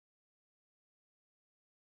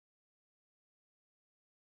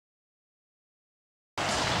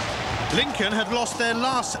Lincoln had lost their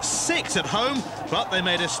last 6 at home, but they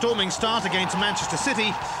made a storming start against Manchester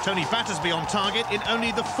City. Tony Battersby on target in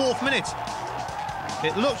only the 4th minute.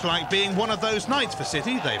 It looked like being one of those nights for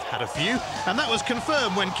City. They've had a few, and that was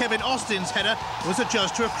confirmed when Kevin Austin's header was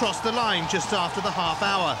adjudged to have crossed the line just after the half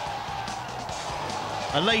hour.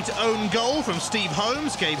 A late own goal from Steve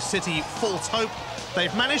Holmes gave City false hope.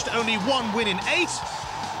 They've managed only 1 win in 8,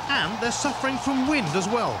 and they're suffering from wind as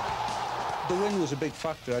well. The wind was a big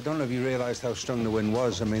factor. I don't know if you realised how strong the wind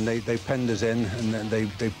was. I mean, they penned us in, and then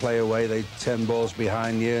they play away, they turn balls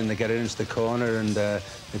behind you, and they get it into the corner, and they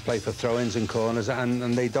play for throw-ins and corners, and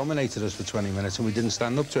they dominated us for 20 minutes, and we didn't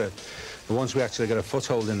stand up to it. But once we actually got a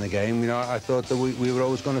foothold in the game, you know, I thought that we were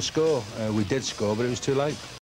always going to score. We did score, but it was too late.